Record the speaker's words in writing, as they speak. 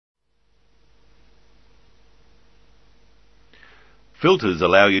Filters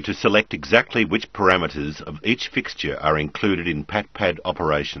allow you to select exactly which parameters of each fixture are included in PaTPad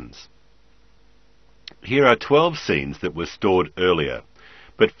operations. Here are 12 scenes that were stored earlier,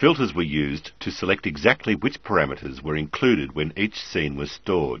 but filters were used to select exactly which parameters were included when each scene was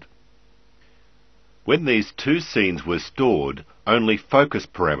stored. When these 2 scenes were stored, only focus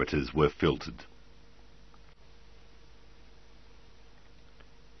parameters were filtered.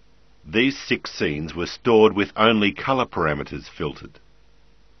 These 6 scenes were stored with only colour parameters filtered.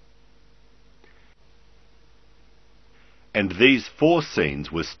 And these 4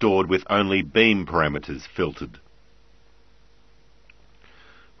 scenes were stored with only beam parameters filtered.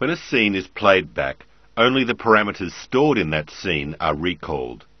 When a scene is played back, only the parameters stored in that scene are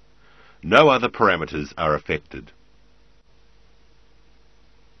recalled. No other parameters are affected.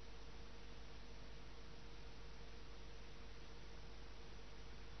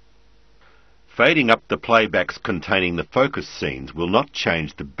 Fading up the playbacks containing the focus scenes will not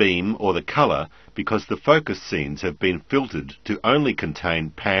change the beam or the colour because the focus scenes have been filtered to only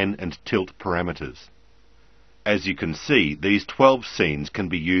contain pan and tilt parameters. As you can see, these 12 scenes can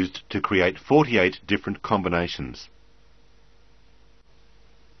be used to create 48 different combinations.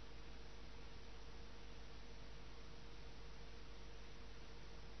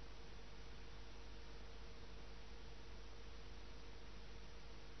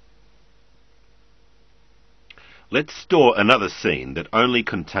 Let's store another scene that only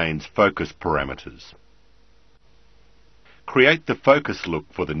contains focus parameters. Create the focus look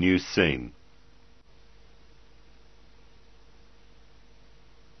for the new scene.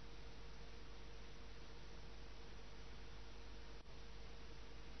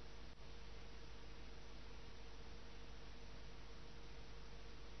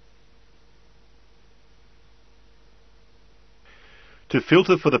 To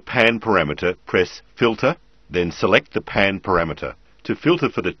filter for the pan parameter, press Filter, then select the pan parameter. To filter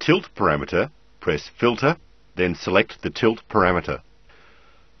for the tilt parameter, press Filter, then select the tilt parameter.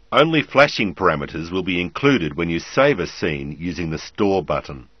 Only flashing parameters will be included when you save a scene using the Store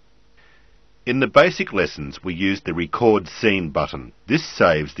button. In the basic lessons, we used the Record Scene button. This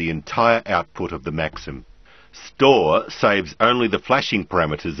saves the entire output of the maXim. Store saves only the flashing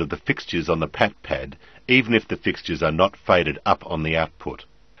parameters of the fixtures on the PaTPad, even if the fixtures are not faded up on the output.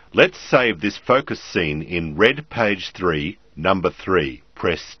 Let's save this focus scene in red page 3, number 3.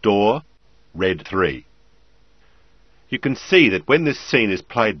 Press Store, red 3. You can see that when this scene is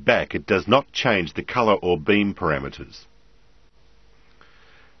played back, it does not change the colour or beam parameters.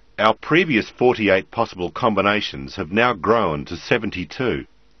 Our previous 48 possible combinations have now grown to 72.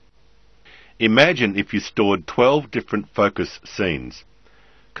 Imagine if you stored 12 different focus scenes.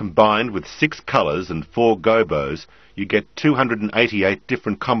 Combined with 6 colours and 4 gobos, you get 288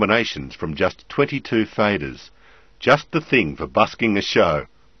 different combinations from just 22 faders. Just the thing for busking a show.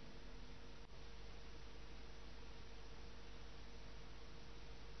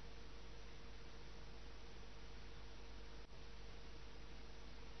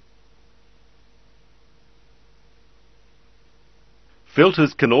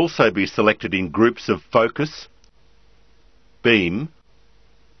 Filters can also be selected in groups of focus, beam,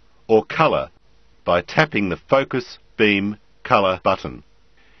 or colour by tapping the Focus, Beam, Colour button.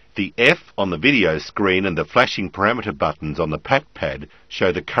 The F on the video screen and the flashing parameter buttons on the PaTPad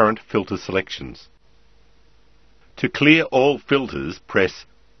show the current filter selections. To clear all filters, press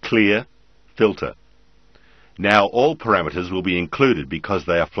Clear Filter. Now all parameters will be included because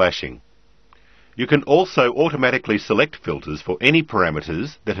they are flashing. You can also automatically select filters for any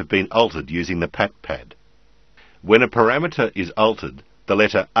parameters that have been altered using the PaTPad. When a parameter is altered, the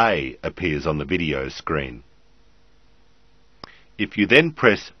letter A appears on the video screen. If you then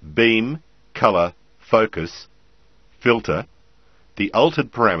press Beam, Colour, Focus, Filter, the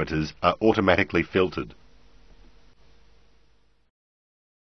altered parameters are automatically filtered.